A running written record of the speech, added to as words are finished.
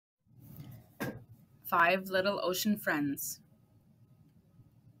Five little ocean friends.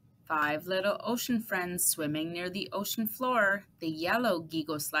 Five little ocean friends swimming near the ocean floor. The yellow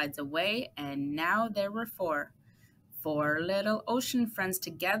Giigoonh slides away, and now there were four. Four little ocean friends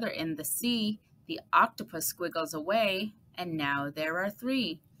together in the sea. The octopus squiggles away, and now there are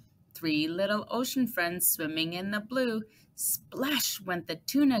three. Three little ocean friends swimming in the blue. Splash went the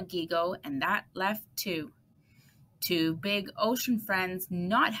tuna Giigoonh, and that left two. Two big ocean friends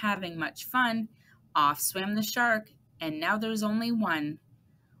not having much fun. Off swam the shark, and now there's only one.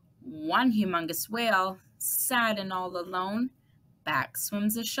 One humongous whale, sad and all alone. Back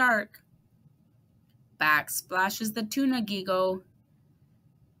swims the shark. Back splashes the tuna Giigoonh.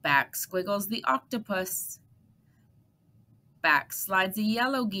 Back squiggles the octopus. Back slides the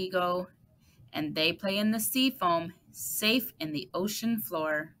yellow Giigoonh, and they play in the sea foam, safe in the ocean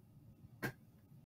floor.